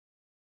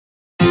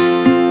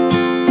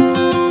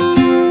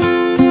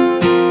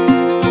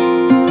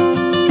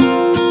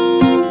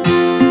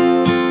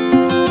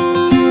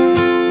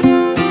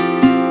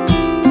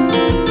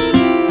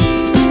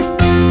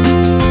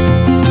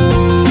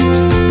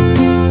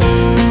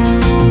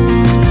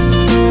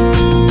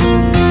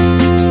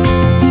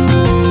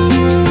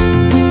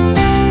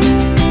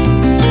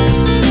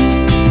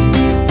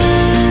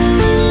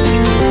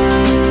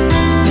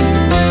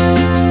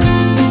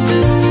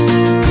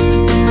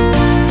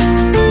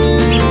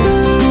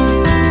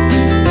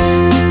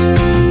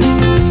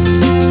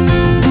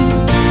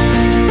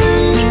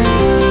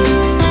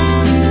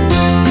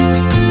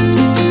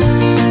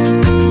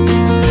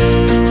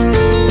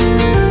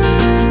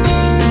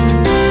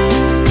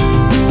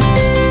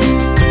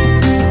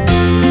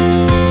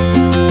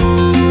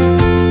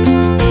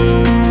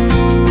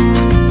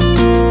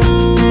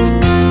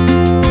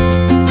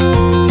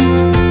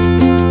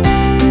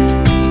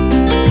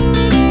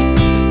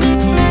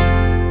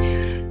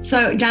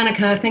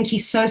Danica, thank you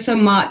so, so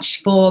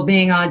much for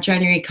being our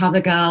January cover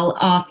girl.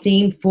 Our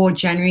theme for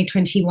January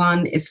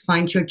 21 is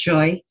Find Your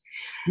Joy.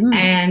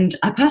 And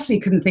I personally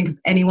couldn't think of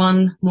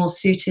anyone more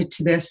suited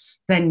to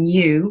this than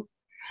you.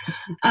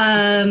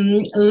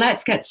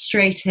 Let's get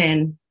straight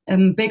in.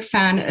 I'm a big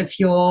fan of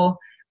your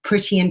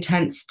Pretty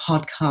Intense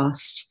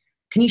podcast.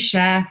 Can you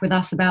share with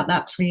us about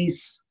that,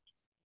 please?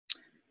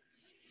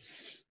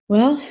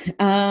 Well,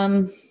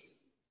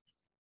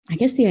 I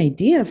guess the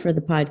idea for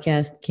the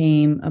podcast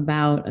came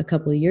about a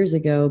couple of years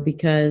ago,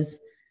 because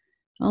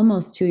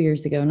almost 2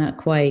 years ago, not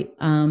quite,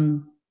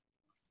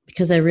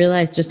 because I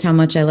realized just how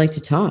much I like to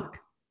talk.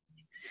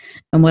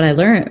 And what I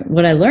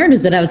learned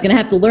is that I was going to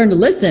have to learn to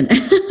listen.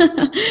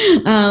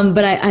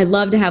 But I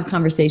love to have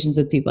conversations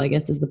with people, I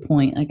guess is the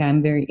point. Like,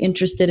 I'm very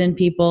interested in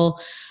people.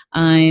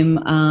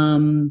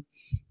 I'm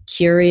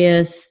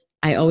curious.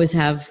 I always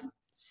have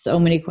so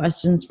many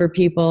questions for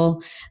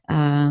people.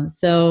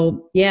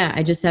 So yeah,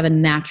 I just have a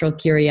natural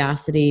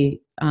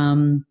curiosity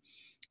to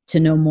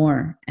know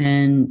more.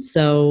 And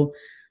so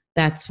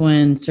that's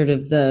when sort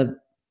of the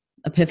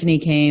epiphany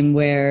came,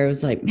 where it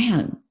was like,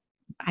 man,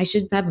 I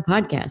should have a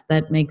podcast.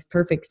 That makes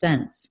perfect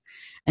sense.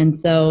 And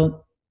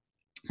so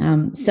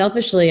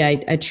selfishly,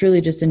 I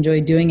truly just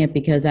enjoy doing it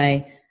because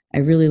I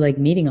really like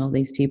meeting all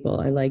these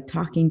people. I like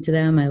talking to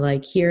them. I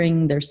like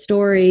hearing their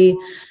story.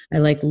 I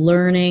like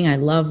learning. I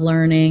love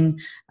learning.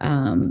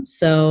 And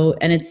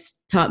it's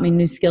taught me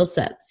new skill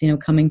sets,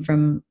 coming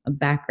from a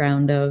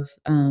background of,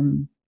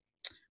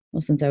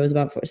 since I was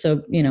about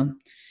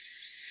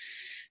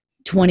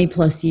 20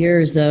 plus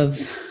years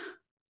of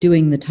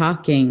doing the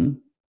talking.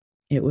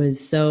 It was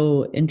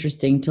so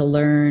interesting to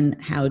learn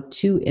how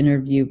to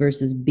interview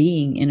versus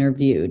being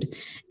interviewed.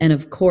 And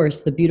of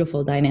course, the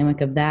beautiful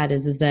dynamic of that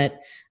is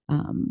that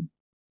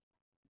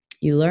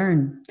you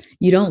learn.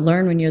 You don't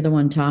learn when you're the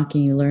one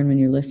talking. You learn when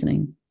you're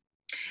listening.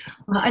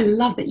 Well, I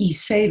love that you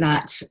say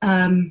that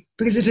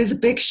because it is a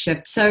big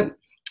shift. So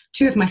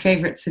two of my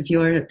favorites of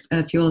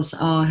yours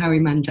are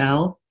Harry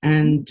Mandel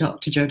and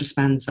Dr. Joe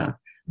Dispenza.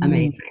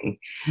 Amazing.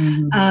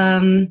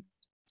 Mm-hmm.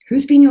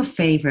 Who's been your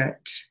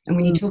favorite? And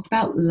when you talk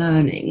about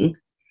learning,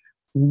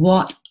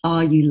 what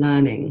are you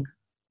learning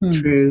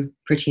through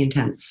Pretty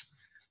Intense?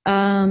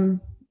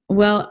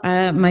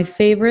 My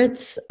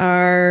favorites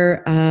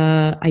are,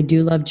 I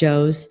do love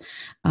Joe's.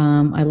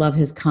 I love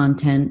his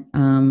content.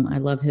 I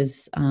love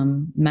his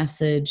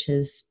message,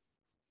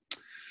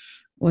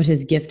 what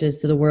his gift is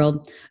to the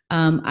world.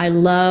 I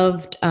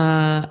loved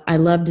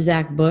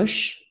Zach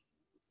Bush,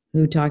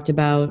 who talked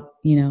about,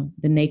 the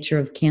nature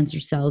of cancer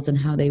cells and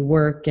how they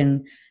work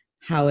and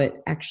how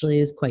it actually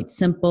is quite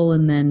simple.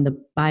 And then the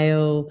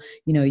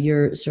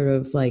you're sort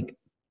of like,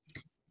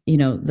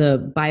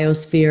 the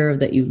biosphere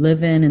that you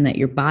live in and that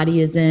your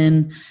body is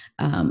in.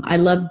 I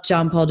love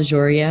John Paul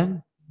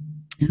DeJoria,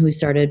 who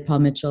started Paul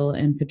Mitchell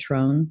and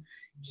Patron.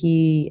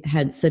 He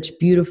had such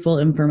beautiful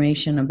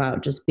information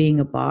about just being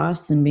a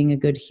boss and being a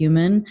good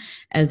human,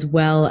 as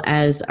well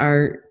as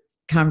our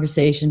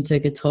conversation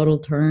took a total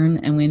turn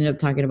and we ended up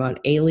talking about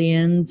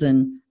aliens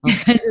and all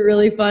kinds of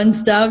really fun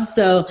stuff.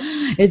 So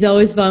it's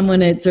always fun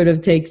when it sort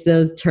of takes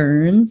those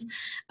turns.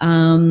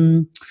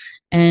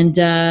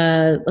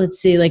 Let's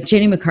see, like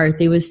Jenny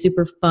McCarthy was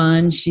super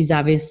fun. She's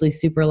obviously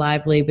super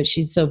lively, but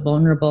she's so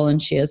vulnerable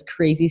and she has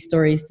crazy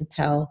stories to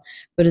tell,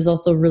 but is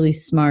also really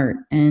smart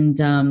and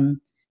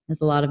has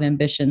a lot of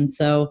ambition.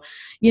 So,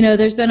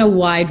 there's been a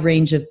wide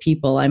range of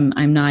people.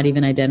 I'm not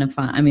even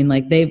identifying. I mean,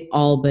 like, they've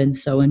all been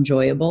so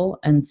enjoyable.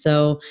 And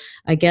so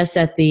I guess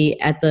at the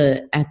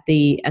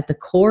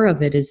core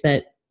of it is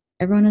that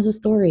everyone has a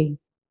story.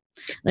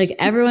 Like,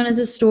 everyone has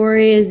a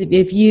story. Is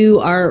if you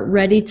are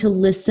ready to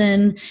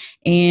listen,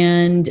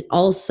 and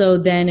also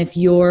then if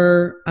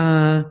you're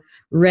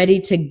ready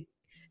to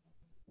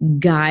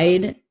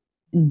guide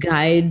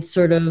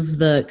sort of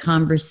the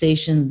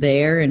conversation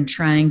there, and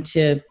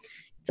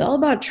it's all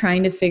about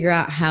trying to figure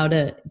out how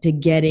to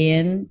get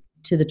in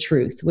to the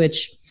truth,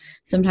 which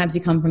sometimes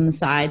you come from the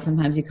side,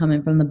 sometimes you come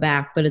in from the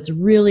back, but it's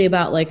really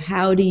about like,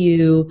 how do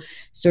you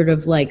sort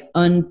of like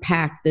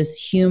unpack this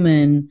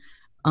human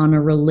on a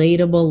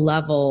relatable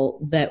level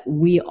that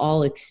we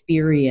all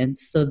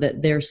experience so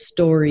that their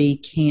story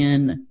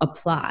can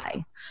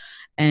apply.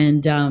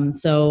 And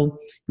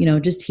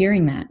just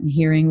hearing that and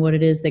hearing what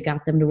it is that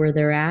got them to where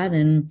they're at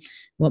and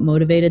what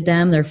motivated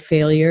them, their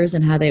failures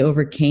and how they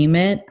overcame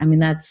it. I mean,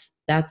 that's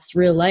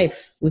real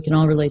life. We can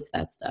all relate to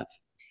that stuff.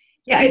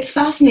 Yeah, it's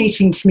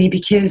fascinating to me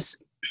because,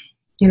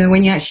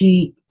 when you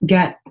actually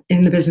get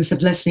in the business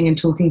of listening and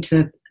talking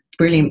to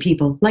brilliant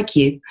people like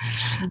you,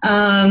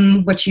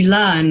 what you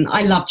learn.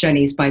 I love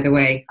Jenny's, by the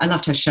way. I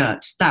loved her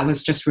shirt. That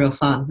was just real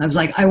fun. I was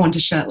like, I want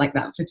a shirt like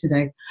that for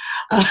today.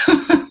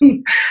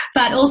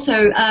 But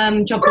also,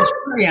 John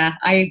Victoria,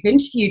 I've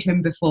interviewed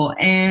him before,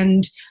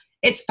 and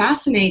it's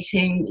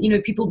fascinating.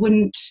 People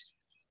wouldn't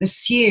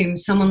assume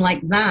someone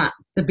like that,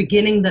 the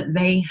beginning that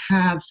they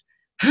have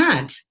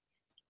had,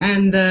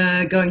 and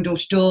going door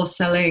to door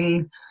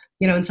selling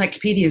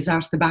encyclopedias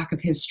out of the back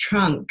of his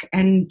trunk,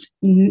 and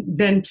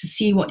then to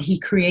see what he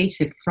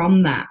created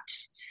from that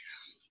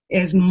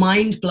is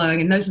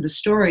mind-blowing, and those are the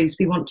stories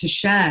we want to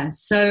share.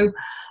 So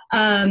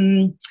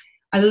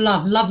I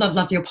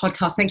love your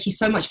podcast. Thank you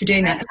so much for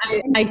doing that.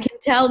 I can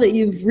tell that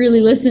you've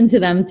really listened to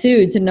them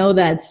too, to know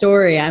that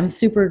story. I'm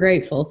super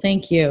grateful.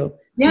 Thank you.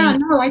 Yeah,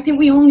 no, I think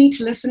we all need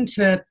to listen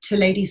to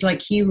ladies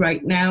like you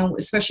right now,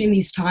 especially in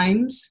these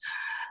times,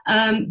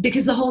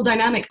 because the whole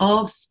dynamic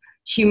of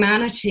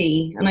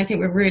humanity, and I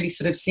think we're really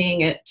sort of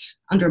seeing it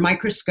under a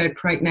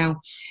microscope right now.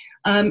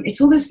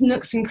 It's all those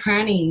nooks and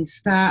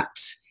crannies that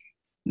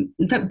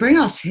bring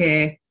us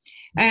here.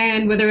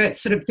 And whether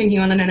it's sort of thinking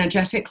on an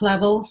energetic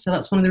level, so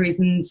that's one of the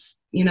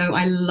reasons,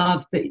 I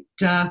love that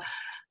Joe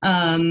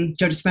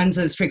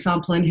Dispenza's, for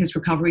example, in his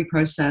recovery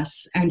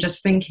process, and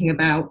just thinking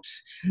about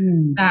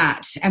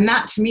that. And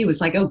that to me was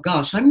like, oh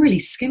gosh, I'm really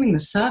skimming the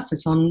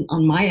surface on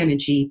my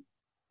energy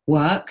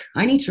work.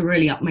 I need to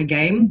really up my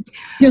game.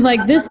 You're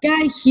like, this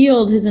guy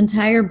healed his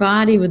entire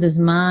body with his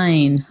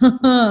mind.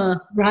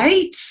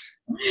 Right?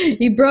 I think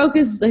he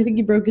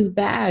broke his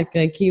back.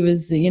 Like he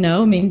was,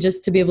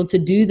 just to be able to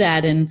do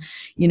that. And,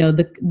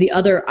 the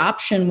other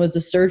option was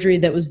a surgery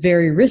that was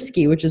very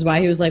risky, which is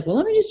why he was like, well,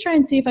 let me just try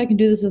and see if I can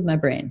do this with my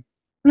brain.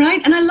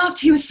 Right. And I loved,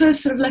 he was so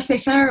sort of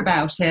laissez-faire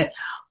about it.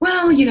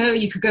 Well,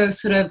 you could go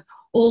sort of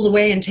all the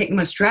way and take the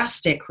most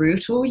drastic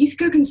route, or you could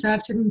go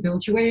conservative and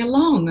build your way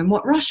along. And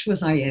what rush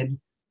was I in?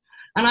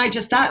 And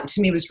that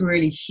to me was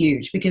really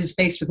huge, because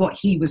faced with what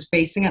he was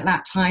facing at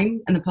that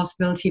time and the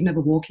possibility of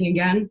never walking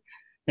again,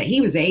 that he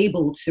was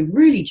able to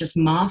really just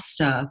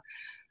master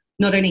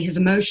not only his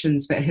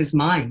emotions, but his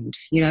mind,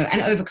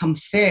 and overcome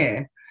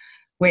fear,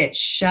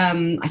 which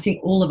I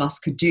think all of us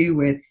could do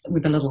with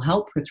a little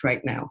help with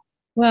right now.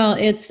 Well,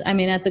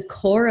 at the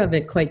core of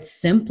it, quite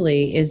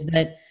simply, is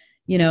that,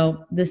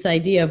 this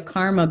idea of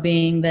karma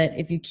being that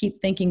if you keep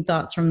thinking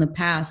thoughts from the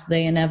past,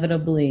 they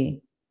inevitably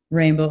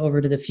rainbow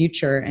over to the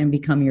future and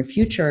become your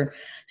future.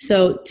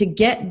 So to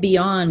get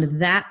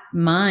beyond that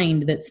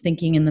mind that's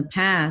thinking in the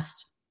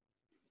past,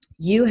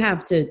 you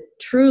have to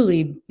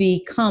truly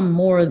become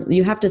more,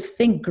 you have to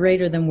think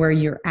greater than where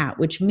you're at,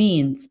 which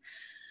means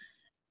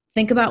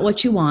think about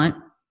what you want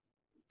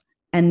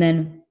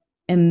and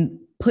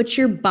put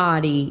your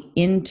body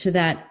into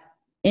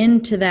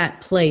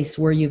that place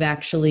where you've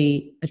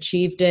actually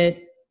achieved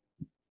it.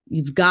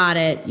 You've got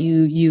it.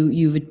 You're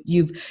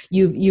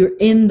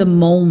in the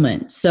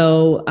moment.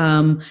 So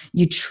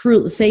you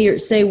truly say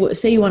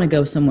you want to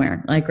go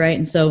somewhere, like, right.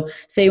 And so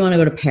say you want to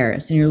go to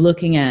Paris, and you're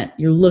looking at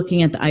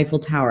the Eiffel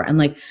Tower, and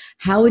like,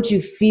 how would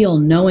you feel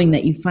knowing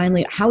that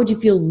how would you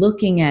feel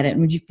looking at it?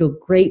 And would you feel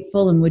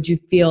grateful? And would you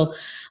feel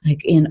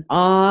like in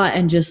awe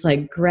and just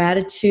like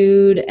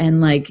gratitude and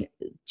like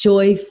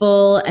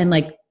joyful, and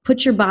like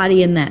put your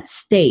body in that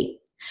state?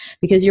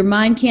 Because your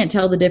mind can't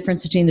tell the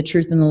difference between the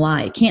truth and the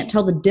lie. It can't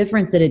tell the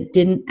difference that it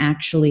didn't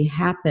actually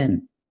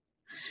happen.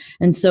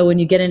 And so when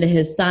you get into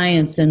his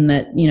science and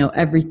that,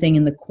 everything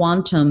in the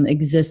quantum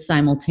exists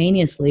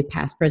simultaneously,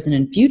 past, present,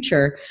 and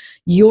future,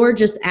 you're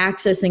just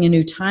accessing a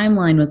new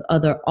timeline with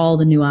all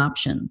the new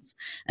options.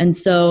 And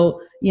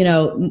so,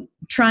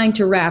 trying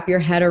to wrap your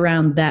head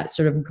around that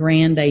sort of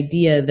grand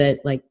idea that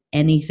like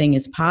anything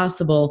is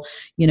possible,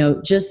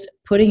 just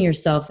putting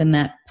yourself in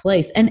that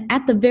place. And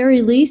at the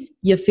very least,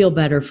 you feel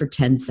better for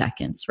 10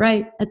 seconds,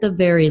 right? At the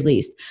very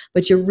least.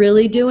 What you're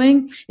really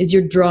doing is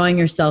you're drawing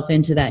yourself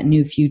into that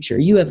new future.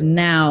 You have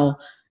now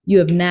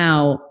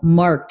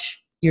marked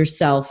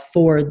yourself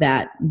for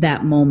that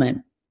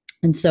moment.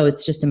 And so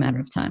it's just a matter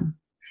of time.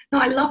 No,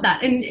 I love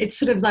that. And it's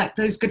sort of like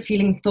those good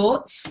feeling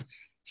thoughts.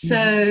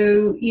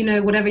 So,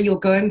 whatever you're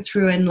going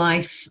through in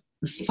life,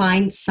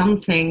 find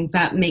something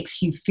that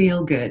makes you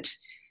feel good.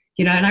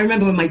 And I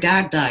remember when my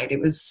dad died,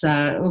 it was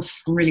a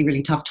really,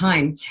 really tough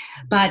time.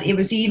 But it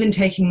was even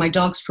taking my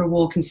dogs for a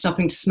walk and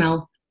stopping to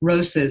smell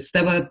roses.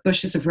 There were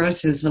bushes of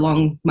roses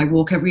along my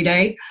walk every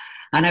day.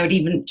 And I would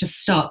even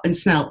just stop and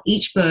smell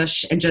each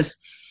bush, and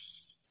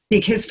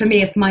because for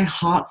me, if my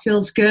heart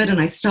feels good and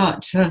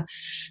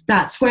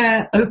that's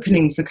where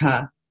openings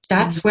occur.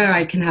 That's where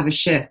I can have a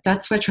shift.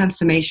 That's where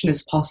transformation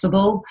is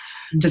possible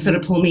to sort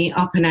of pull me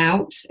up and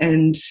out.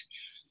 And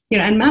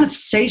and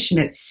manifestation,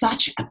 it's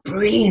such a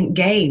brilliant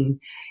game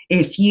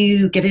if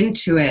you get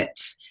into it.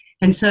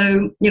 And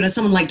so,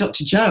 someone like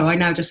Dr. Joe, I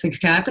now just think,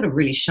 okay, I've got to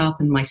really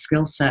sharpen my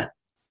skill set,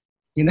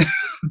 his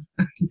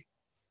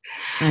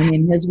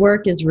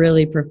work is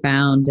really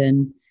profound.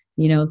 And,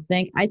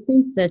 I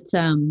think that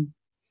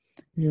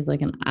this is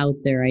like an out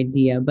there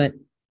idea, but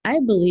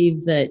I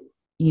believe that,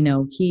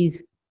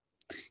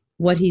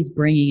 what he's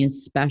bringing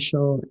is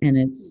special, and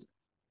it's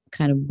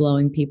kind of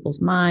blowing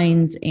people's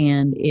minds,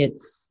 and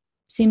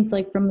seems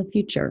like from the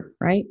future,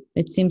 right?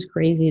 It seems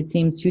crazy. It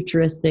seems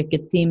futuristic.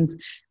 It seems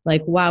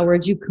like, wow,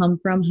 where'd you come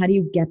from? How do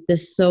you get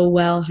this so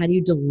well? How do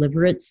you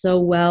deliver it so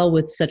well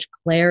with such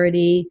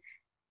clarity,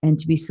 and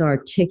to be so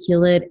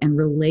articulate and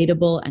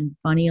relatable and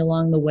funny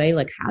along the way?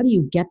 Like, how do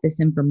you get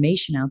this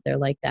information out there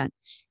like that?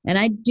 And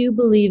I do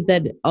believe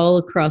that all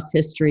across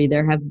history,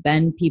 there have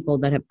been people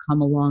that have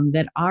come along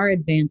that are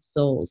advanced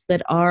souls,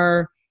 that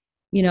are,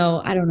 I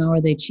don't know,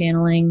 are they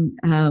channeling,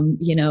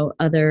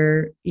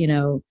 other,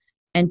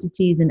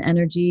 entities and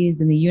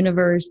energies in the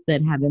universe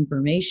that have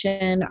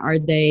information? Where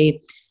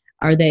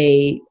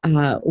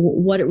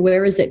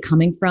is it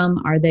coming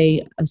from? Are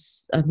they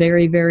a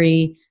very,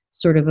 very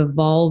sort of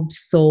evolved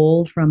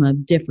soul from a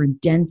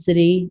different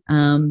density?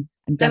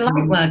 They're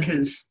light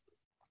workers.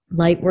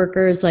 Light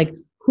workers, like,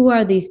 who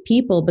are these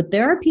people? But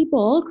there are people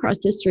all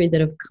across history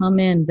that have come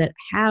in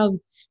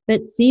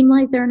that seem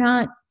like they're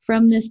not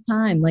from this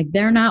time. Like,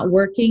 they're not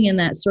working in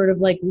that sort of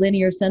like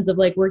linear sense of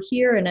like, we're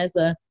here, and as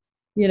a,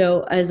 you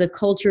know, as a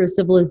culture, a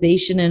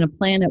civilization, and a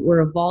planet,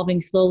 we're evolving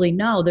slowly.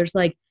 No, there's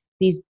like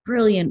these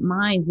brilliant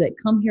minds that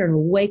come here to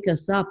wake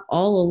us up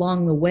all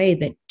along the way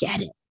that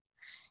get it.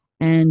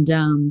 And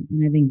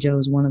I think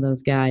Joe's one of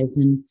those guys.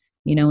 And,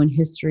 you know, in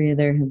history,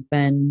 there have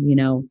been, you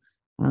know,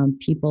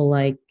 people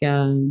like,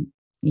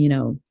 you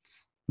know,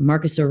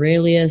 Marcus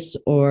Aurelius,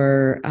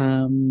 or,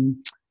 you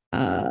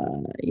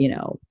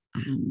know,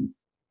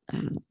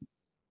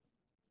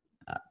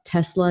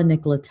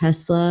 Nikola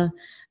Tesla,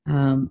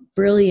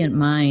 brilliant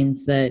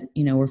minds that,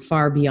 you know, were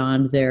far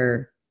beyond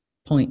their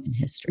point in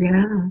history.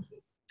 Yeah.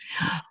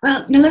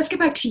 Well, now let's get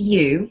back to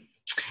you.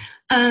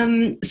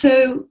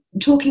 So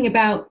talking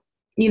about,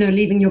 you know,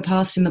 leaving your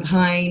past in the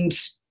behind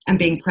and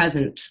being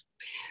present.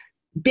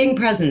 Being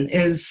present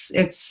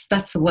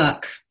that's a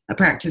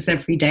practice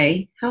every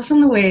day. How are some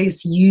of the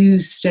ways you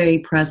stay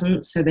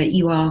present so that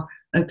you are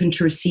open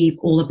to receive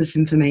all of this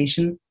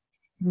information?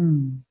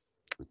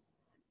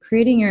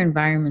 Creating your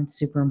environment is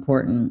super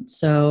important.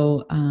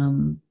 So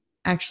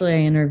actually I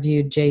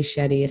interviewed Jay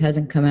Shetty. It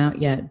hasn't come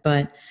out yet,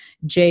 but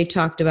Jay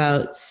talked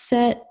about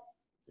setting,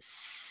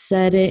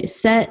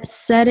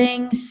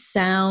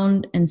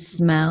 sound, and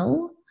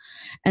smell.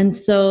 And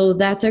so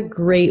that's a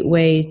great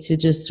way to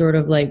just sort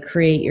of like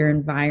create your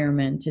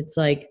environment. It's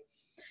like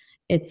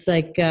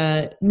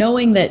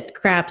knowing that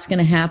crap's going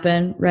to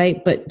happen,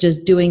 right? But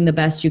just doing the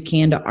best you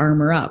can to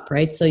armor up,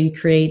 right? So you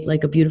create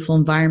like a beautiful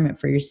environment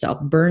for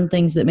yourself. Burn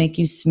things that make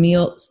you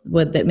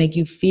that make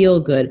you feel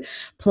good.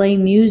 Play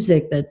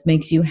music that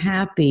makes you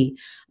happy.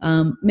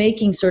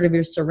 Making sort of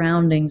your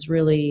surroundings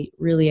really,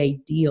 really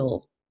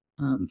ideal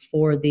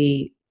for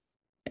the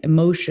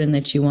emotion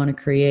that you want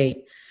to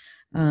create.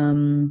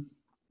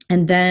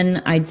 And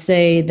then I'd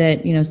say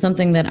that, you know,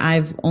 something that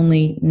I've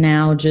only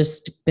now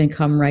just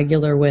become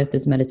regular with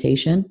is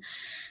meditation.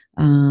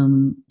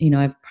 You know,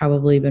 I've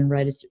probably been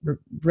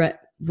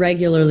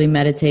regularly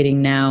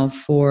meditating now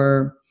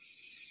for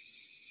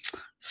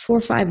 4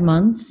 or 5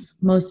 months,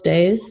 most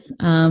days,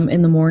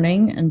 in the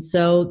morning. And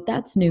so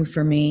that's new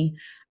for me.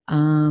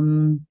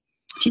 Do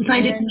you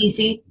find it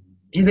easy?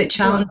 Is it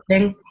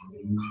challenging?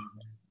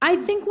 I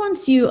think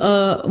once I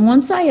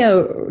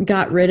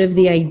got rid of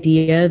the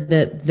idea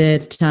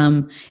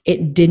that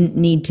it didn't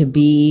need to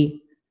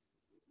be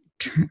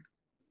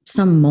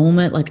some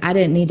moment, like I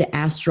didn't need to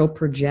astral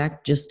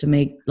project just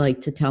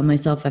to tell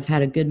myself I've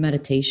had a good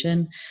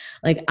meditation.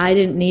 Like I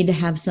didn't need to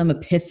have some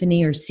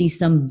epiphany or see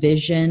some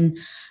vision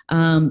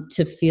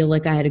to feel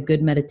like I had a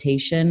good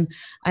meditation.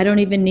 I don't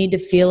even need to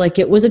feel like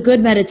it was a good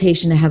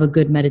meditation to have a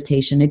good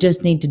meditation. I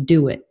just need to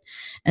do it.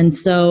 And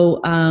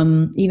so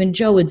even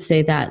Joe would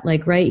say that,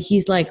 like, right?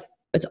 He's like,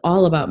 it's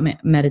all about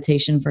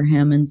meditation for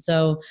him. And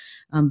so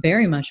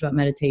very much about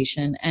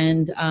meditation.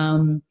 And,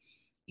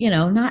 you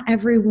know, not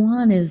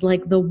everyone is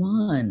like the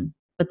one,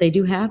 but they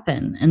do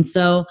happen. And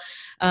so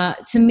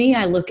to me,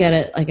 I look at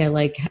it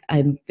like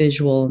I'm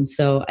visual. And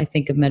so I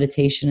think of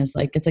meditation as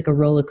like, it's like a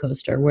roller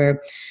coaster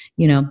where,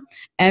 you know,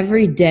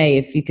 every day,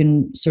 if you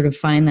can sort of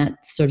find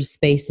that sort of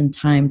space and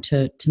time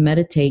to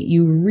meditate,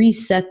 you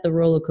reset the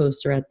roller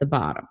coaster at the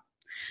bottom.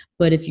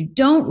 But if you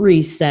don't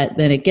reset,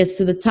 then it gets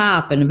to the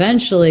top and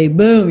eventually,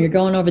 boom, you're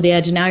going over the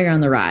edge and now you're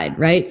on the ride,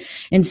 right?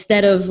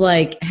 Instead of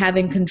like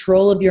having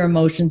control of your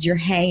emotions, you're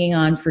hanging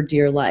on for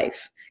dear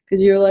life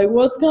because you're like,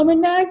 what's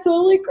coming next?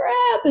 Holy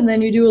crap. And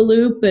then you do a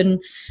loop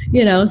and,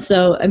 you know,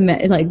 so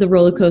like the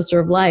roller coaster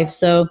of life.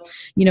 So,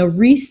 you know,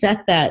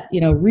 reset that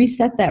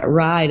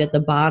ride at the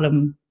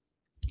bottom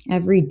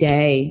every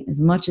day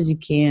as much as you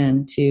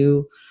can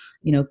to,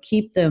 you know,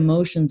 keep the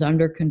emotions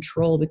under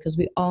control, because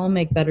we all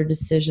make better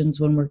decisions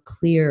when we're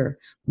clear,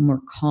 when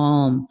we're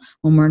calm,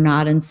 when we're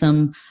not in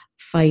some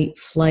fight,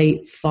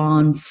 flight,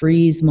 fawn,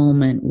 freeze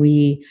moment.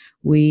 We're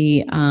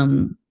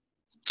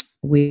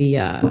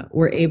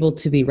able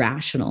to be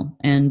rational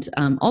and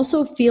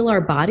also feel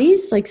our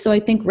bodies. Like, so I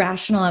think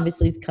rational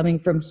obviously is coming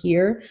from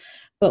here.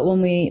 But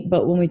when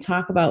we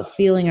talk about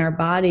feeling our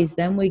bodies,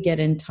 then we get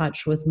in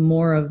touch with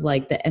more of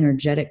like the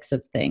energetics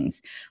of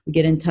things. We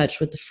get in touch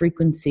with the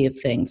frequency of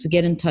things. We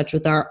get in touch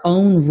with our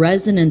own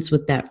resonance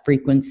with that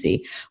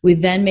frequency. We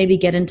then maybe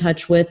get in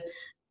touch with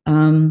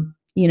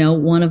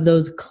one of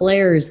those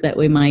clairs that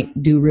we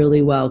might do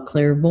really well,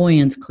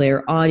 clairvoyance,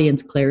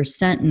 clairaudience,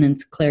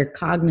 clairsentience,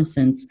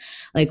 claircognizance.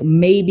 Like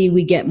maybe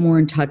we get more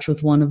in touch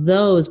with one of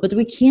those, but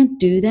we can't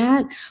do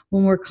that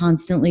when we're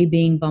constantly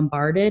being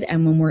bombarded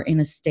and when we're in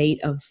a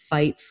state of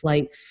fight,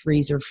 flight,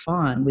 freeze, or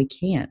fawn. We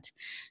can't.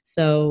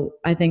 So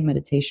I think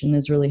meditation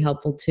is really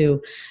helpful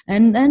too.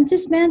 And then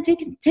just, man,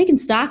 taking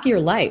stock of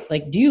your life.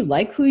 Like, do you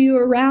like who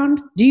you're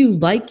around? Do you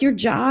like your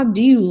job?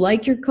 Do you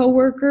like your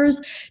coworkers?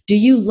 Do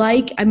you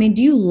like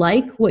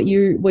what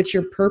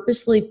you're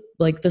purposely,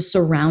 like the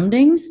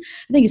surroundings?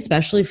 I think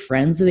especially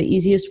friends are the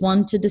easiest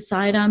one to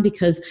decide on,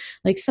 because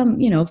like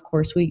some, of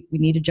course we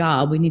need a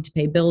job, we need to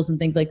pay bills and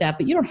things like that,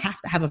 but you don't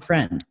have to have a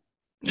friend.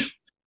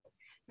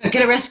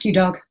 Get a rescue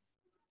dog.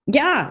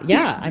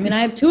 Yeah. I mean,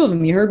 I have two of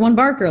them. You heard one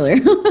bark earlier.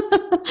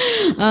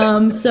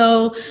 And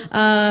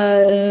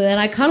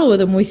I cuddle with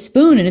them. We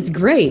spoon, and it's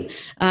great.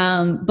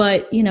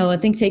 But I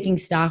think taking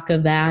stock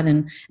of that,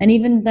 and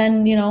even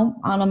then,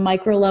 on a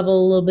micro level,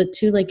 a little bit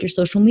too, like your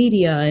social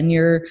media and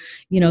your,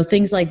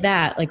 things like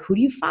that. Like, who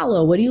do you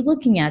follow? What are you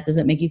looking at? Does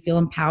it make you feel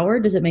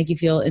empowered? Does it make you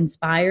feel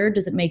inspired?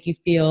 Does it make you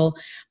feel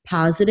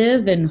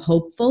positive and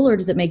hopeful, or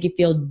does it make you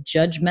feel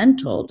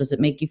judgmental? Does it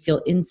make you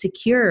feel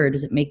insecure?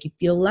 Does it make you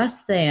feel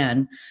less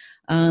than?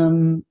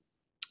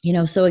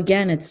 So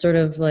again, it's sort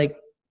of like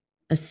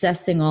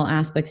assessing all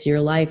aspects of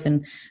your life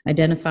and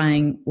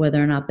identifying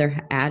whether or not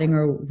they're adding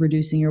or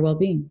reducing your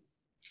well-being.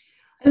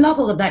 I love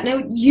all of that.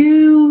 Now,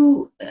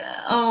 you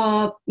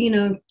are,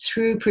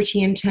 through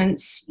Pretty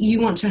Intense,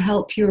 you want to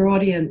help your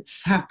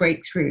audience have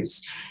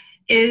breakthroughs.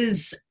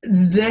 Is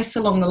this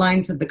along the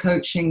lines of the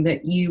coaching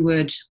that you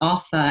would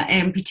offer,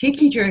 and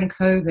particularly during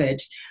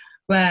COVID,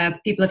 where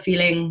people are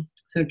feeling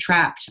so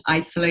trapped,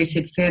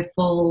 isolated,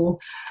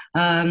 fearful,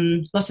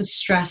 lots of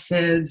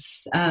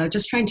stresses,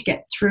 just trying to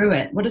get through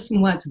it? What are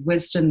some words of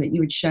wisdom that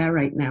you would share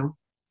right now?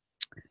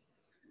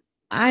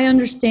 I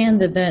understand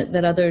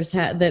that others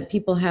that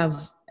people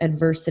have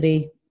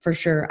adversity, for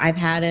sure. I've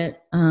had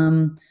it.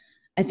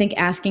 I think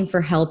asking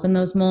for help in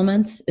those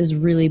moments is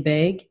really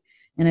big.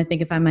 And I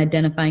think if I'm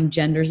identifying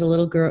genders,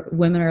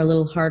 women are a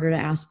little harder to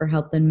ask for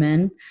help than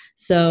men.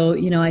 So,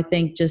 I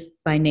think just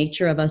by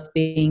nature of us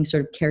being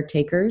sort of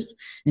caretakers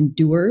and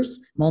doers,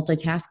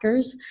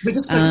 multitaskers. We're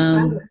just supposed to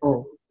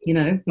handle,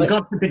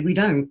 God forbid we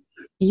don't.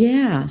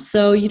 Yeah.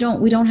 So we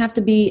don't have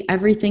to be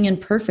everything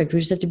and perfect. We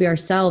just have to be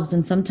ourselves.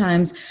 And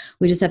sometimes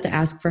we just have to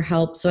ask for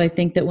help. So I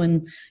think that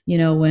when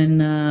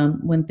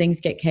things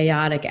get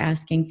chaotic,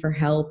 asking for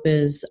help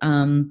is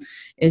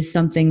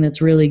something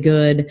that's really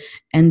good.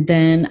 And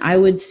then I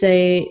would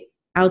say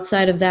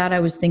outside of that, I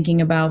was thinking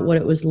about what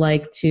it was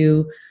like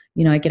to,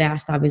 I get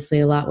asked obviously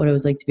a lot what it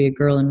was like to be a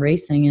girl in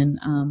racing,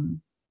 and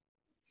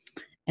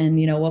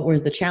what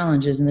was the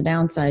challenges and the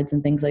downsides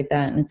and things like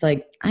that. And it's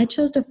like, I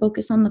chose to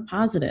focus on the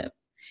positive.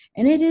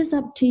 And it is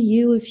up to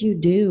you if you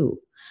do.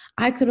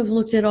 I could have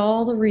looked at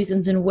all the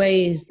reasons and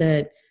ways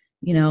that,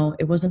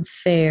 it wasn't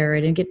fair,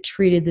 I didn't get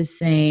treated the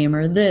same,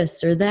 or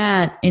this or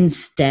that.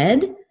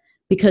 Instead,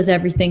 because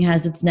everything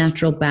has its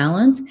natural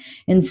balance,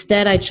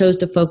 instead I chose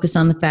to focus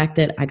on the fact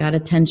that I got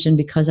attention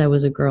because I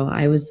was a girl.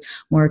 I was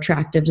more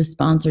attractive to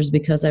sponsors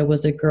because I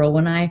was a girl.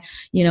 When I,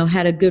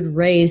 had a good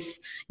race,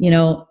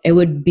 it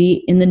would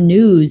be in the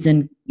news,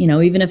 and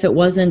even if it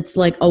wasn't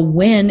like a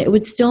win, it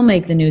would still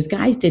make the news.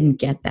 Guys didn't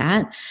get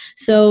that.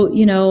 So,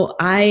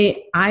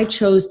 I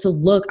chose to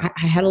look. I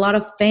had a lot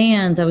of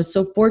fans. I was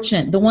so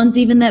fortunate. The ones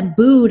even that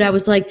booed, I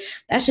was like,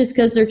 that's just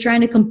because they're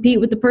trying to compete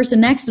with the person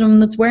next to them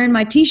that's wearing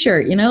my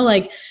t-shirt,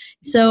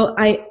 so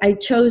I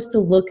chose to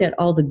look at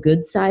all the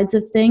good sides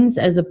of things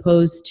as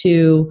opposed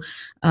to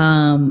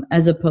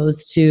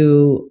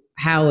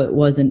how it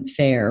wasn't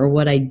fair or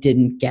what I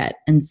didn't get.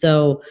 And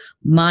so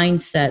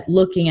mindset,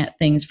 looking at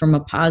things from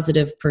a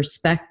positive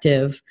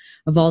perspective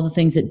of all the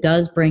things it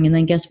does bring. And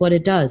then guess what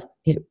it does?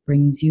 It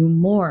brings you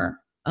more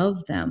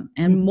of them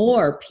and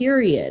more,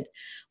 period.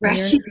 When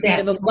you're in a state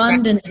of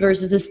abundance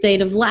versus a state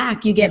of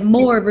lack, you get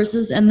more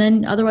and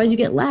then otherwise you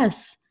get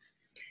less.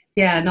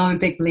 Yeah, no, I'm a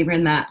big believer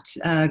in that.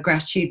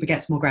 Gratitude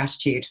begets more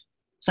gratitude.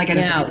 So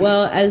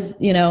well,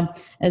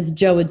 as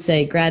Joe would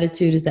say,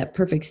 gratitude is that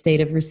perfect state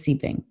of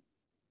receiving.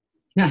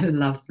 I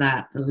love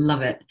that. I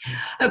love it.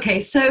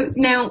 Okay, so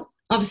now,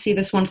 obviously,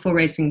 this wonderful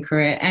racing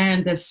career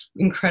and this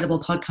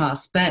incredible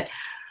podcast, but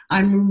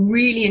I'm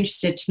really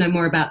interested to know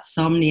more about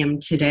Somnium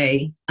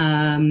today,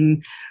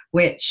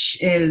 which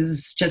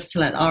is, just to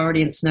let our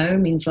audience know,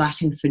 means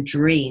Latin for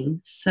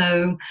dream.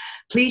 So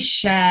please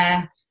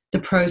share the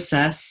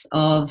process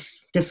of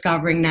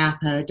discovering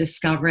Napa,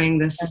 discovering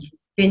this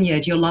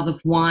vineyard, your love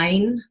of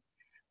wine.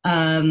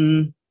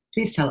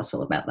 Please tell us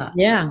all about that.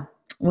 Yeah.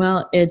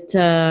 Well,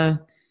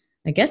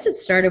 I guess it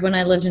started when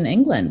I lived in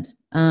England.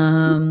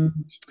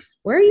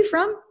 Where are you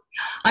from?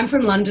 I'm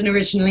from London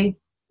originally.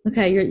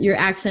 Okay, your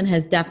accent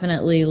has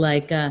definitely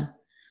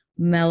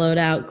mellowed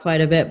out quite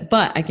a bit,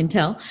 but I can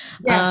tell.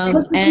 Yeah, and no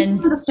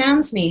one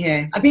understands me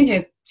here. I've been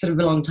here sort of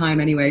a long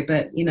time anyway,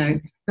 but no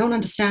one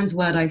understands a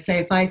word I say.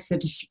 If I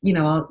said,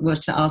 were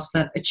to ask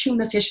for a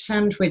tuna fish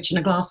sandwich and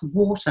a glass of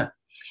water,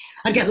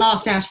 I'd get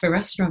laughed out of a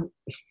restaurant.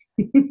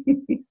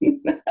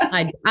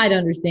 I'd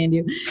understand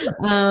you.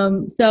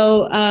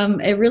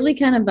 It really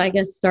kind of, I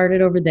guess,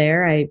 started over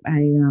there. I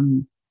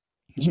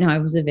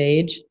was of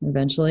age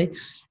eventually,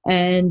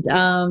 and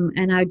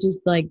I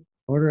just like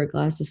order a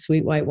glass of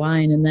sweet white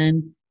wine, and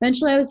then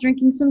eventually I was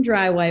drinking some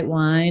dry white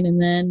wine,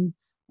 and then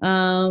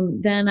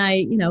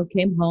I,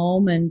 came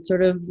home and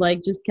sort of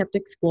like just kept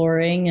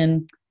exploring,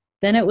 and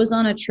then it was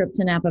on a trip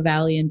to Napa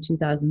Valley in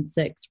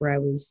 2006 where I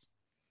was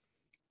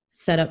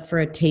set up for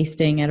a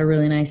tasting at a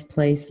really nice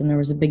place, and there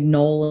was a big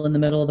knoll in the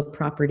middle of the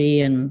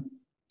property, and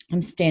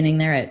I'm standing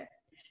there at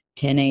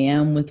 10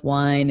 a.m. with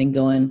wine and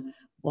going,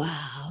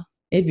 wow,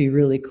 it'd be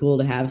really cool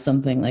to have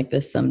something like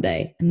this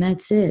someday. And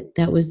that's it.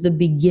 That was the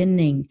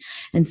beginning.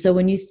 And so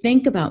when you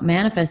think about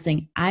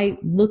manifesting, I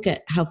look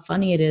at how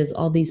funny it is,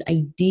 all these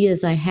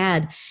ideas I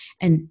had,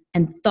 and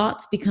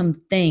thoughts become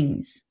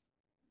things.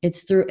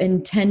 It's through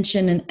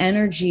intention, and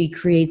energy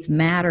creates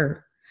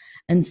matter.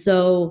 And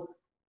so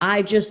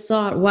I just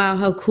thought, wow,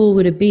 how cool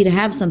would it be to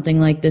have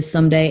something like this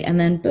someday? And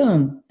then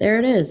boom, there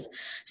it is.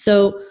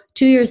 So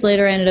 2 years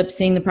later, I ended up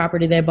seeing the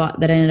property that I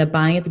ended up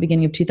buying at the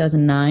beginning of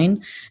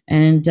 2009.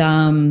 And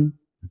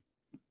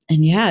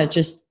yeah, it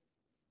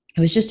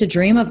was just a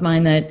dream of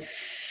mine that,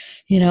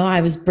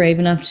 I was brave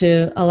enough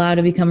to allow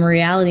to become a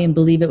reality and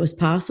believe it was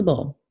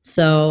possible.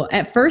 So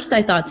at first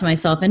I thought to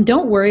myself, and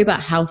don't worry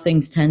about how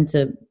things tend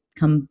to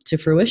come to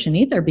fruition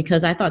either,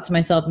 because I thought to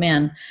myself,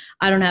 man,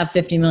 I don't have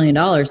 $50 million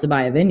to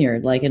buy a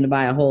vineyard, and to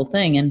buy a whole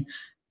thing. And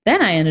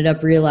then I ended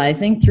up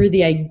realizing through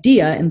the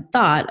idea and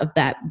thought of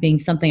that being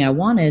something I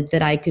wanted,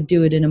 that I could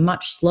do it in a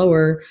much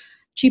slower,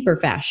 cheaper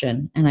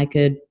fashion. And I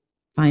could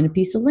find a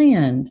piece of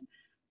land,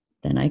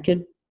 then I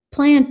could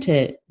plant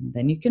it,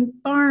 then you can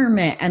farm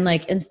it. And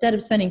instead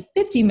of spending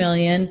 50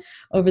 million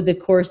over the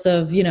course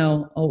of, in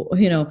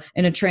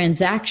a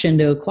transaction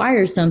to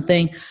acquire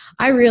something,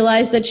 I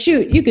realized that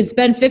you could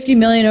spend 50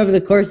 million over the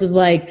course of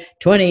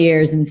 20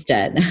 years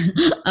instead.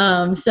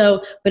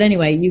 But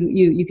anyway,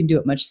 you can do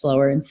it much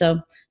slower. And so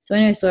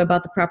I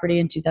bought the property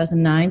in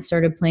 2009,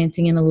 started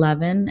planting in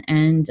 11,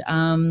 and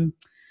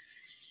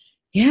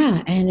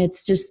yeah, and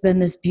it's just been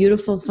this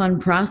beautiful, fun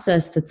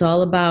process that's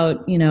all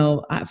about,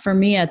 for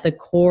me at the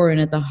core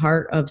and at the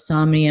heart of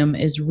Somnium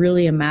is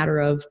really a matter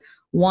of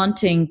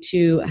wanting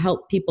to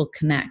help people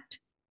connect.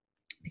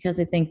 Because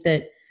I think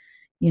that,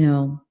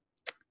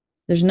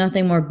 there's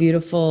nothing more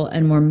beautiful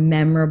and more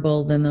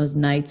memorable than those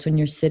nights when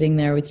you're sitting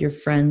there with your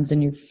friends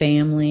and your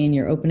family, and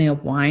you're opening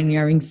up wine, and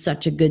you're having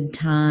such a good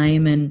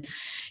time, and,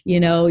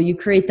 you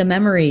create the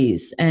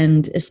memories.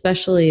 And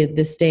especially at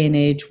this day and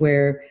age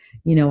where,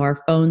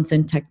 our phones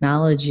and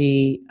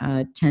technology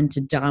tend to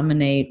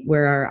dominate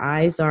where our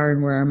eyes are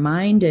and where our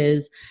mind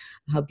is,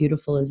 how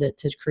beautiful is it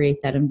to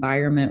create that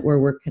environment where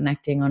we're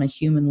connecting on a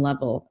human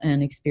level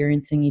and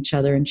experiencing each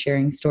other and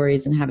sharing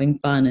stories and having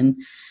fun, and,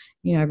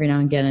 every now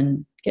and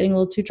again getting a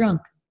little too drunk.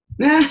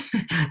 Yeah,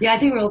 I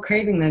think we're all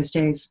craving those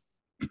days.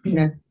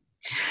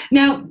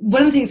 Now,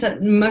 one of the things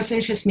that most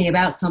interests me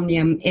about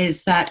Somnium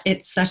is that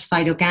it's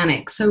certified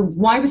organic. So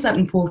why was that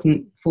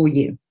important for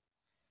you?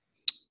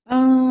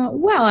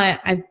 Well,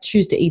 I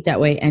choose to eat that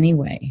way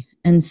anyway.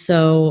 And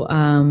so,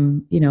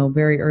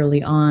 very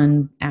early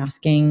on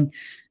asking,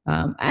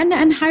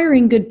 and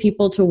hiring good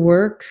people to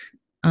work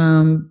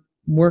on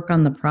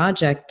the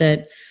project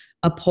that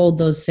uphold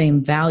those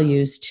same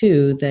values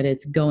too, that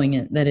it's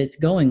going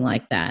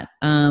like that.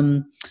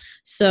 It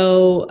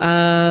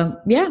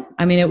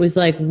was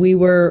like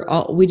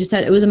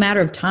it was a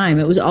matter of time.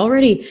 It was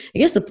already, I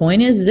guess the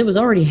point is it was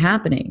already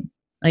happening.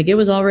 It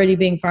was already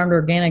being farmed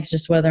organic,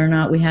 just whether or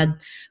not we had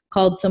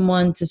called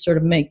someone to sort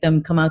of make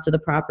them come out to the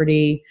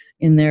property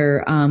in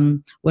their,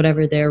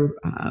 whatever their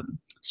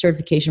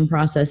certification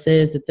process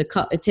is. It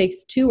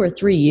takes 2 or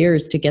 3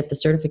 years to get the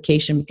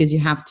certification, because you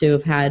have to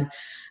have had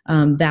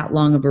that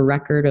long of a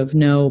record of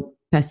no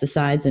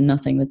pesticides and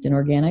nothing that's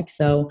inorganic.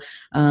 So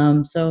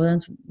then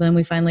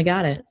we finally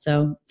got it.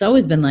 So it's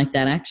always been like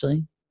that,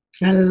 actually.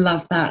 I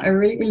love that. I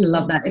really, really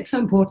love that. It's so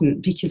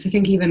important, because I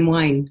think even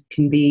wine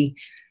can be,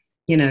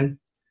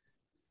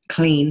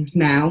 clean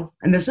now,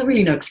 and there's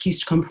really no excuse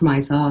to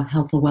compromise our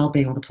health or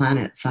well-being or the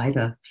planet's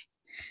either.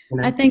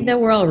 I think that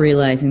we're all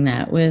realizing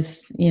that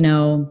with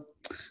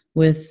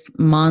what is it,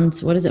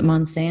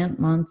 Monsanto?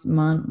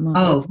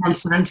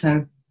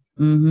 Monsanto.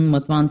 Mm-hmm,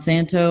 with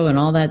Monsanto and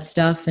all that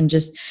stuff, and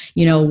just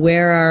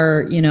where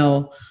our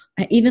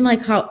even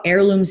how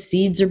heirloom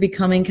seeds are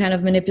becoming kind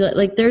of manipulated.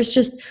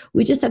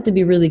 We just have to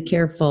be really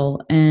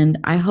careful. And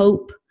I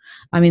hope,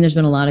 there's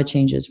been a lot of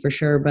changes for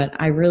sure, but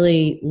I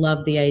really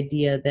love the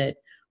idea that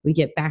we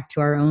get back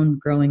to our own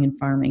growing and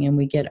farming, and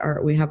we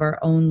have our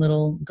own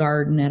little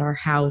garden at our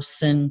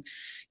house. And,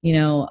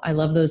 I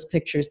love those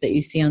pictures that you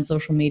see on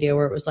social media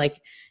where it was a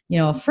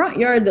front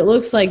yard that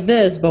looks like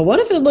this, but what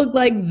if it looked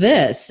like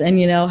this? And,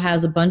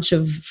 has a bunch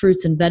of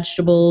fruits and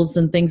vegetables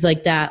and things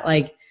like that.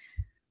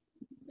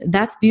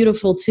 That's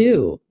beautiful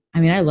too.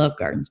 I love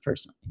gardens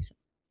personally. So.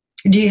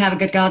 Do you have a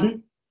good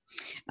garden?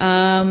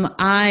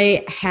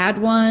 I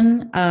had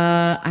one.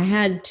 I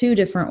had two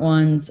different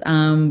ones,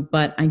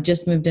 but I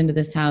just moved into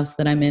this house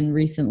that I'm in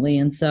recently,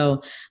 and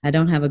so I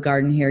don't have a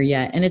garden here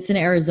yet. And it's in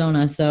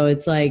Arizona, so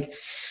it's like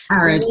it's a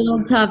Arid.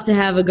 little tough to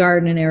have a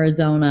garden in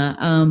Arizona.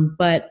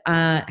 But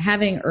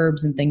having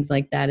herbs and things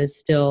like that is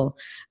still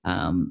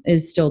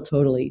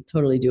totally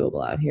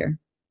doable out here.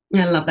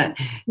 I love that.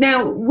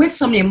 Now, with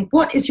Somnium,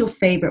 what is your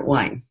favorite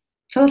wine?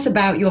 Tell us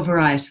about your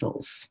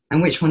varietals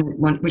and which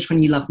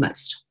one you love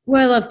most.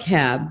 Well, I love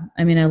cab.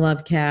 I mean, I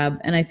love cab.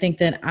 And I think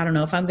that, I don't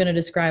know if I'm going to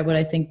describe what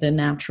I think the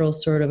natural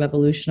sort of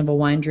evolution of a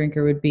wine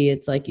drinker would be.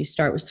 It's like you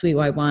start with sweet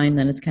white wine,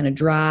 then it's kind of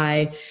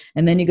dry,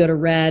 and then you go to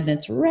red, and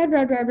it's red,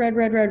 red, red, red,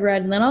 red, red,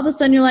 red. And then all of a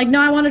sudden you're like, no,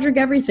 I want to drink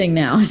everything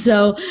now.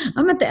 So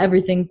I'm at the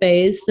everything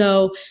phase.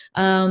 So,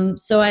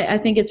 I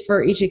think it's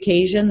for each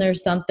occasion.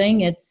 There's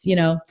something. It's,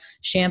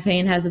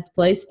 champagne has its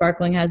place,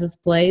 sparkling has its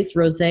place,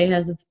 rosé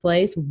has its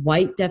place,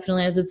 white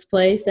definitely has its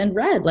place, and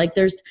red. Like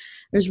there's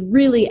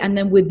really, and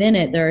then within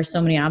it, there are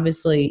so many,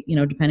 obviously,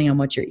 depending on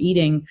what you're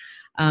eating,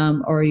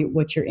 or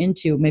what you're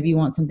into. Maybe you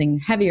want something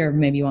heavier,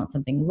 maybe you want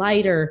something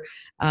lighter.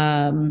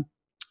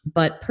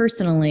 But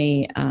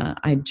personally,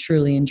 I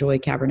truly enjoy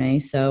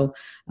Cabernet. So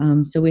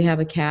we have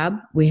a Cab,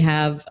 we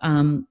have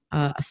a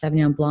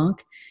Sauvignon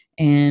Blanc,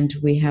 and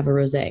we have a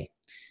Rosé.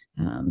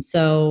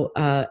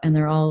 And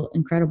they're all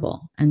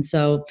incredible. And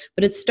so,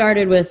 but it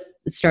started with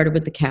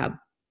the Cab.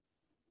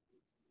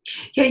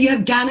 Yeah, you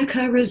have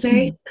Danica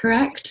Rosé,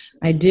 correct?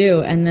 I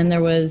do. And then there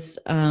was,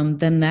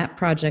 then that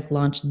project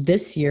launched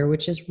this year,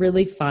 which is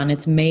really fun.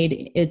 It's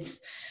made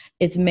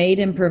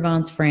in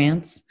Provence,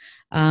 France.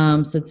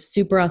 So it's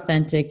super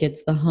authentic.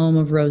 It's the home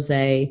of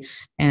rosé,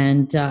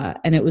 and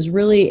it's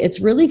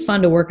really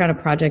fun to work on a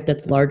project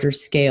that's larger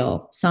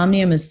scale.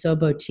 Somnium is so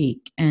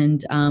boutique,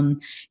 and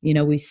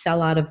we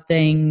sell out of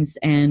things,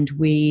 and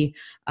we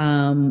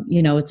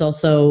it's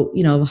also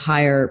a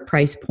higher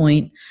price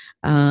point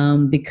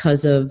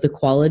because of the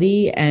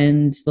quality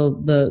and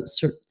the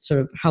sort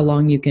of how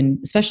long you can,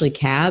 especially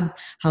Cab,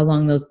 how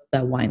long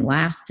that wine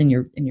lasts in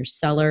your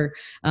cellar,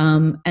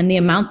 and the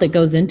amount that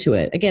goes into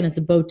it. Again, it's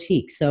a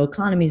boutique, so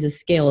economies of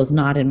scale is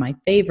not in my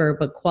favor,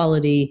 but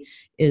quality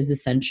is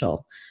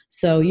essential.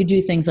 So you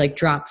do things like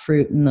drop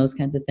fruit and those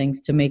kinds of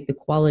things to make the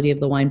quality of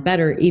the wine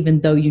better,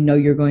 even though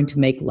you're going to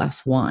make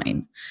less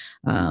wine.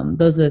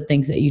 Those are the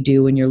things that you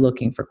do when you're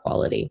looking for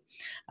quality.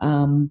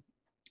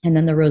 And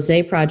then the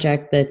rosé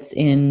project that's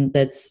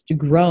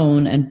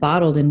grown and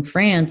bottled in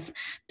France,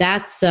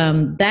 mind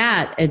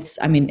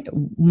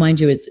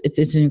you,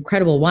 it's an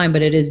incredible wine,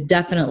 but it is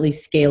definitely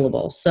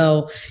scalable.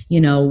 So,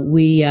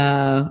 we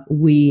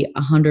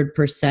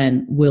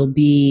 100%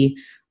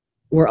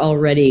 we're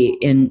already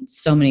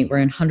we're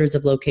in hundreds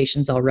of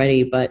locations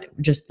already, but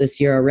just this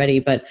year already,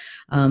 but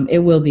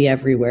it will be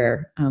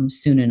everywhere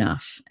soon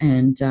enough.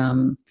 And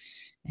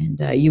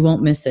you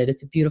won't miss it.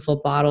 It's a beautiful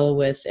bottle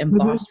with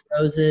embossed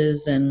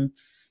roses, and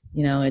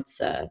it's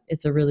a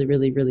really,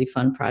 really, really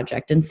fun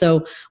project. And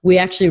so we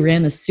actually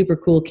ran this super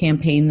cool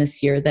campaign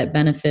this year that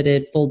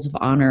benefited Folds of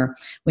Honor.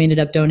 We ended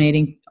up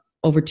donating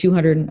over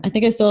 200. I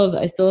think I still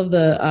have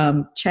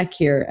the check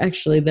here,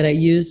 actually, that I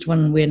used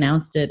when we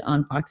announced it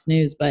on Fox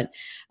News. But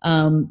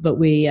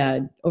we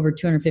over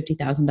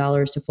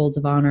 $250,000 to Folds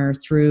of Honor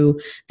through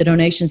the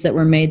donations that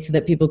were made, so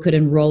that people could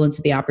enroll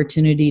into the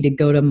opportunity to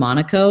go to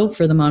Monaco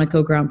for the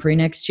Monaco Grand Prix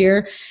next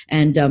year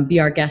and be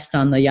our guest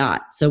on the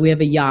yacht. So we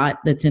have a yacht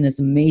that's in this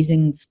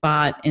amazing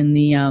spot in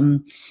the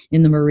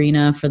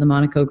marina for the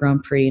Monaco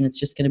Grand Prix, and it's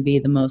just going to be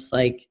the most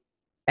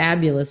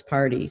fabulous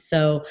party.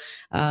 So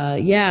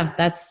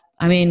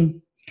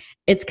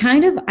it's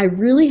kind of, I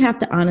really have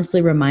to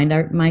honestly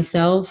remind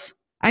myself.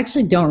 I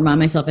actually don't remind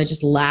myself. I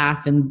just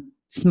laugh and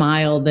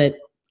smile that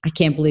I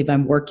can't believe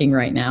I'm working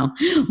right now.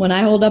 When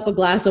I hold up a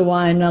glass of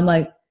wine and I'm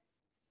like,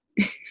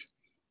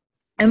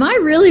 am I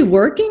really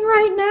working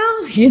right now?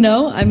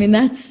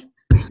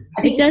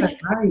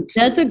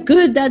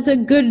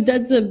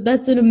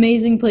 That's an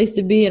amazing place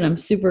to be. And I'm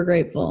super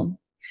grateful.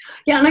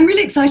 Yeah, and I'm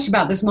really excited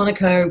about this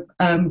Monaco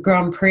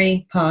Grand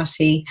Prix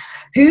party.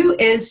 Who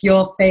is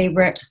your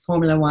favorite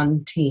Formula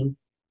One team?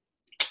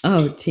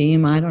 Oh,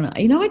 team, I don't know.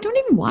 I don't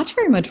even watch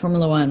very much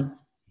Formula One.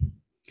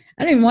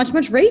 I don't even watch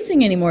much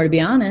racing anymore, to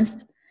be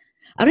honest.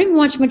 I don't even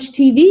watch much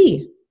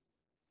TV.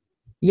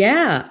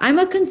 Yeah, I'm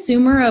a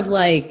consumer of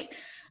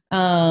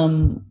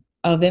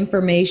of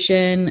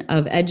information,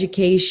 of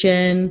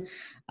education.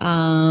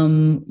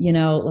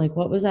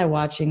 What was I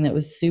watching that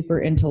was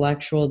super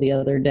intellectual the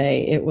other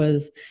day? It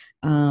was,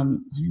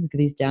 look at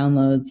these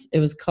downloads. It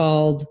was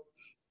called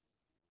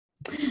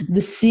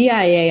The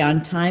CIA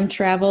on Time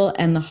Travel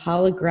and the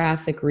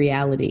Holographic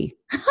Reality.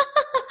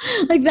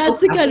 That's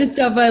the kind of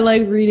stuff I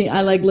like reading.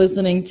 I like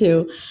listening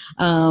to.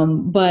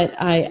 But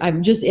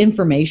I'm just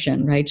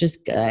information, right?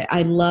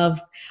 I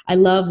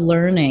love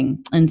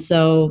learning. And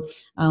so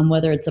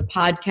whether it's a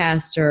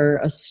podcast or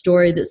a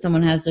story that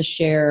someone has to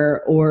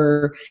share,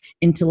 or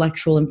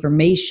intellectual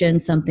information,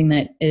 something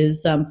that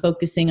is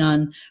focusing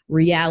on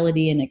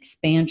reality and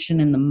expansion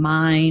in the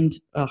mind,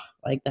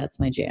 that's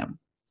my jam.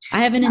 I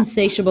have an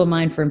insatiable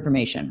mind for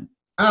information.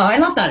 Oh, I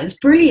love that. It's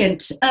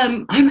brilliant.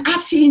 I'm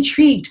absolutely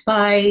intrigued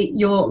by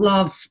your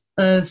love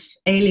of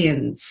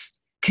aliens.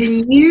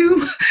 Can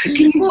you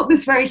walk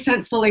this very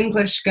sensible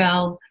English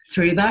girl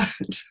through that?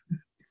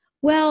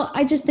 Well,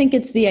 I just think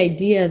it's the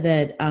idea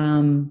that,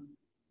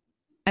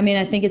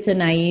 I think it's a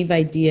naive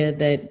idea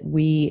that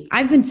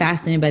I've been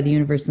fascinated by the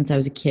universe since I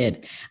was a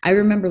kid. I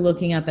remember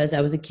looking up as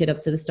I was a kid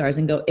up to the stars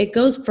and go, it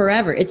goes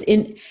forever. It's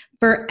in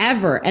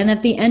forever. And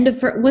at the end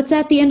of, what's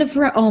at the end of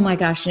forever? Oh my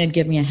gosh. And it'd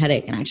give me a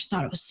headache. And I just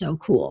thought it was so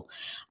cool.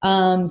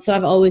 So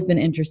I've always been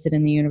interested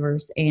in the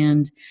universe.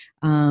 And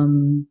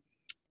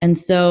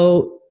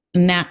so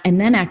now,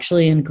 and then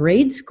actually in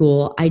grade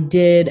school, I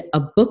did a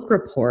book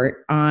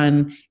report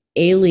on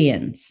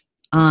aliens,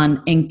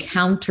 on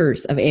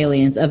encounters of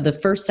aliens of the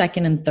first,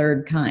 second, and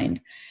third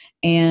kind.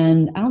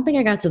 And I don't think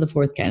I got to the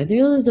fourth kind. I think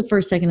it was the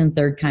first, second, and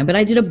third kind. But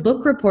I did a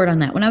book report on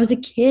that when I was a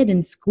kid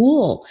in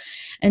school.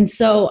 And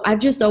so I've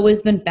just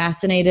always been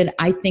fascinated.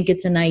 I think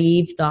it's a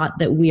naive thought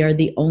that we are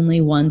the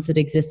only ones that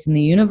exist in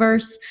the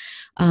universe.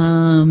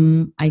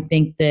 I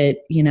think that,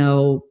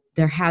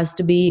 there has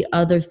to be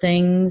other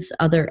things,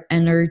 other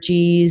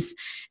energies.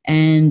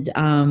 And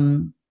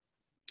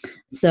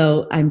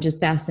so I'm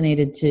just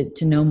fascinated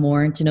to know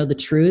more and to know the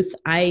truth.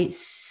 I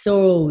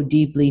so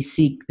deeply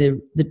seek the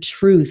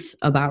truth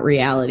about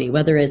reality,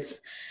 whether it's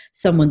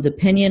someone's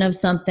opinion of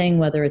something,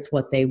 whether it's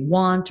what they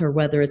want, or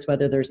whether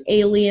there's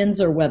aliens,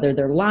 or whether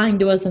they're lying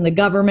to us in the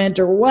government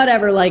or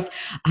whatever. Like,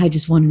 I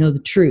just want to know the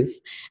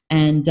truth.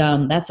 And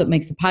that's what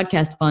makes the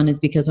podcast fun, is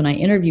because when I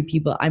interview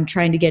people, I'm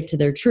trying to get to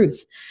their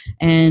truth.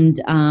 And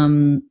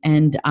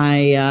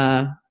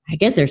I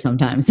get there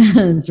sometimes.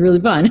 It's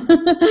really fun.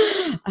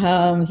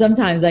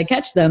 Sometimes I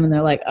catch them and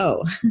they're like,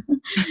 oh,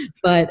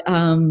 but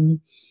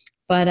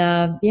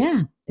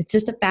yeah, it's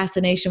just a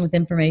fascination with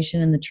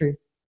information and the truth.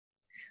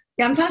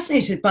 Yeah, I'm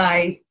fascinated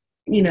by,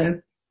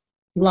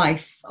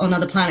 life on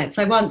other planets.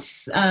 I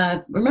once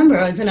remember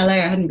I was in LA. I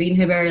hadn't been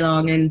here very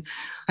long, and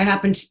I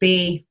happened to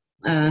be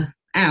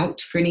out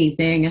for an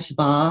evening at a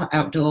bar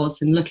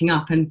outdoors and looking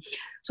up and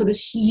saw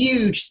this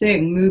huge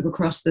thing move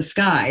across the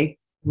sky.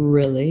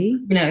 Really?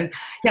 Yeah,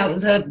 it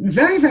was a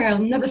very, very, I'll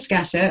never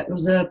forget it. It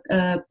was a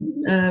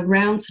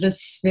round sort of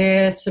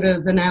sphere, sort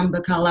of an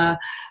amber color,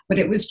 but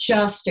it was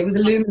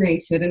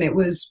illuminated, and it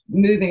was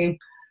moving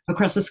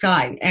across the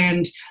sky.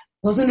 And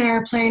it wasn't an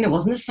airplane, it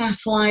wasn't a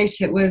satellite,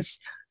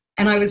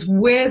 and I was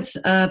with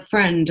a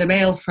friend, a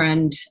male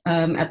friend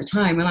at the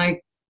time,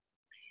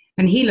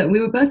 and he looked, we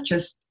were both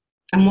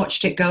and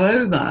watched it go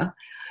over.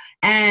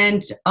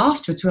 And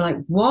afterwards we were like,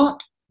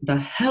 what the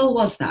hell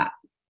was that?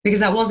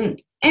 Because that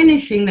wasn't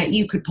anything that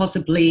you could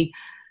possibly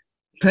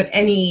put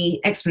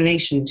any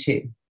explanation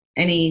to,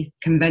 any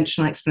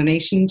conventional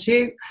explanation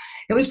to.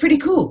 It was pretty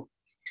cool,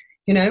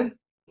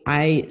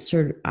 I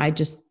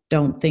just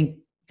don't think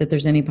that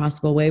there's any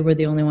possible way we're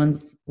the only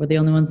ones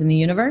in the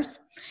universe.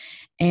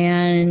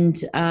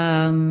 And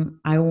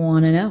I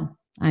want to know.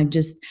 I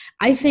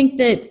think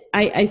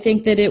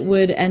that it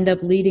would end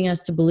up leading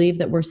us to believe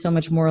that we're so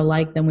much more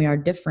alike than we are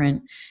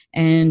different,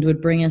 and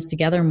would bring us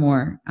together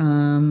more.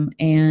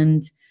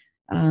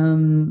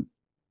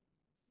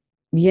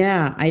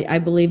 Yeah, I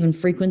believe in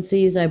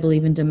frequencies. I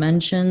believe in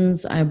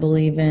dimensions. I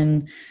believe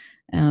in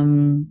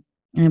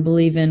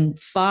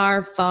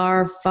far,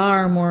 far,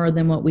 far more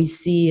than what we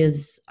see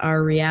as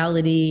our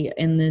reality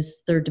in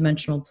this third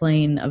dimensional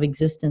plane of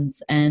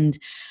existence. And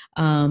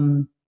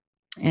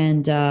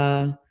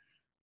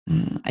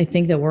I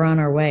think that we're on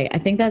our way. I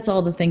think that's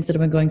all the things that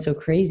have been going so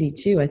crazy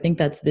too. I think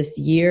that's this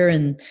year,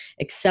 and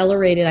I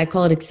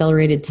call it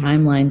accelerated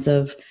timelines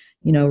of,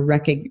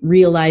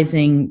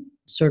 realizing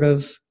sort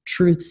of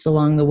truths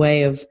along the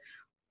way of,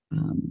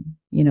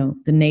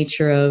 the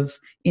nature of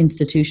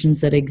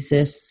institutions that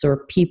exist,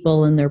 or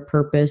people and their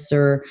purpose,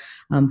 or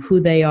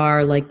who they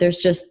are. Like, there's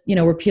just,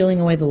 we're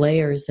peeling away the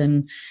layers,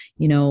 and,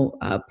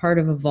 part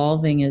of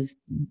evolving is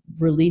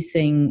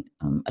releasing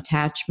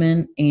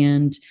attachment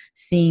and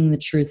seeing the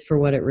truth for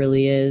what it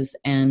really is.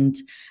 And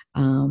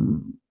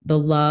the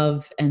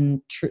love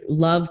and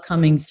love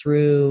coming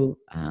through,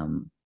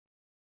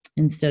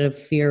 instead of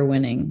fear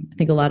winning. I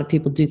think a lot of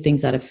people do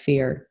things out of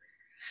fear.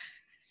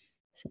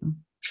 So,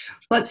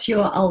 what's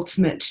your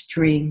ultimate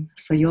dream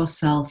for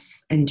yourself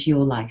and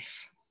your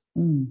life?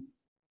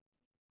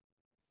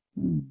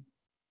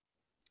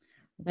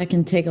 That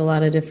can take a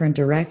lot of different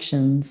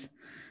directions.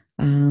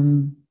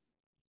 I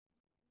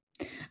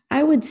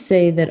would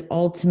say that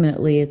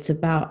ultimately it's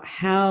about,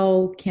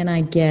 how can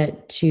I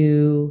get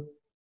to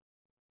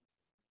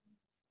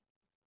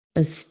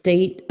a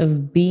state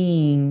of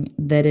being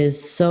that is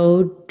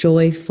so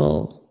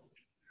joyful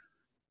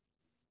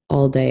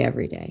all day,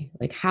 every day?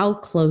 Like, how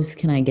close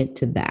can I get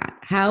to that?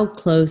 How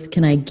close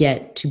can I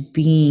get to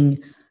being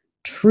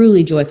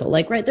truly joyful?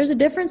 Like, right, there's a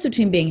difference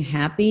between being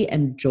happy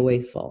and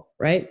joyful,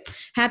 right?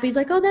 Happy's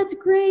like, oh, that's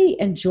great.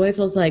 And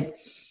joyful's like,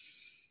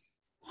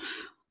 wow,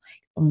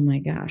 like, oh my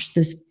gosh,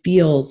 this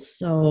feels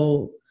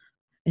so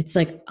it's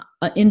like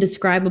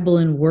indescribable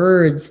in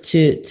words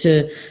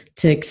to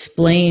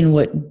explain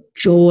what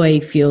joy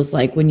feels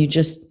like when I'm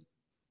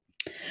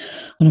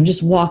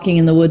just walking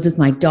in the woods with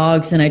my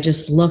dogs and I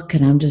just look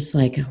and I'm just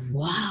like,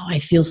 wow, I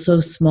feel so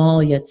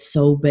small yet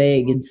so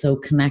big and so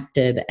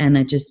connected. And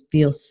I just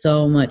feel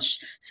so much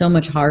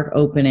heart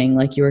opening,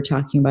 like you were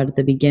talking about at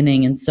the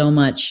beginning, and so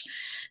much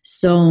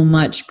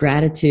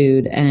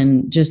gratitude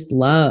and just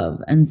love.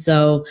 And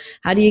so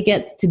how do you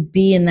get to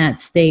be in that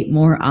state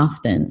more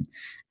often?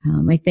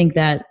 I think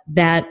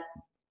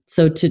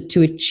so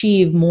to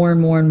achieve more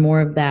and more and more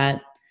of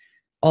that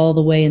all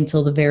the way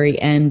until the very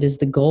end is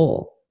the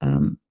goal.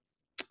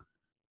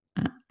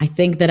 I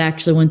think that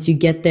actually once you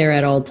get there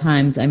at all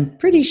times, I'm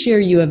pretty sure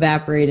you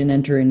evaporate and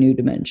enter a new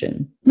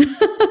dimension.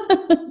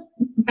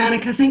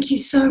 Danica, thank you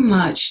so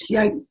much.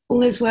 All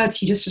those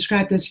words you just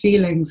described, those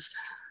feelings,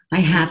 I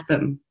had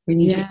them when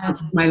you just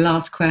answered my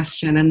last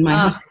question, and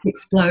my heart is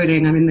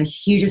exploding. I'm in the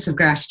hugest of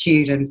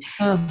gratitude, and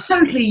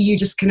totally you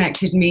just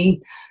connected me.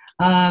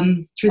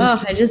 Through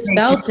this I just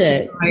felt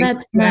it.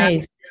 That's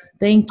nice.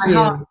 Thank you.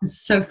 My heart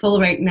is so full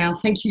right now.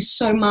 Thank you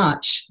so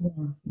much.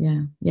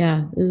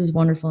 Yeah. This is a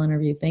wonderful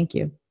interview. Thank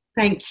you.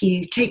 Thank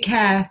you. Take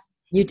care.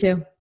 You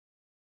too.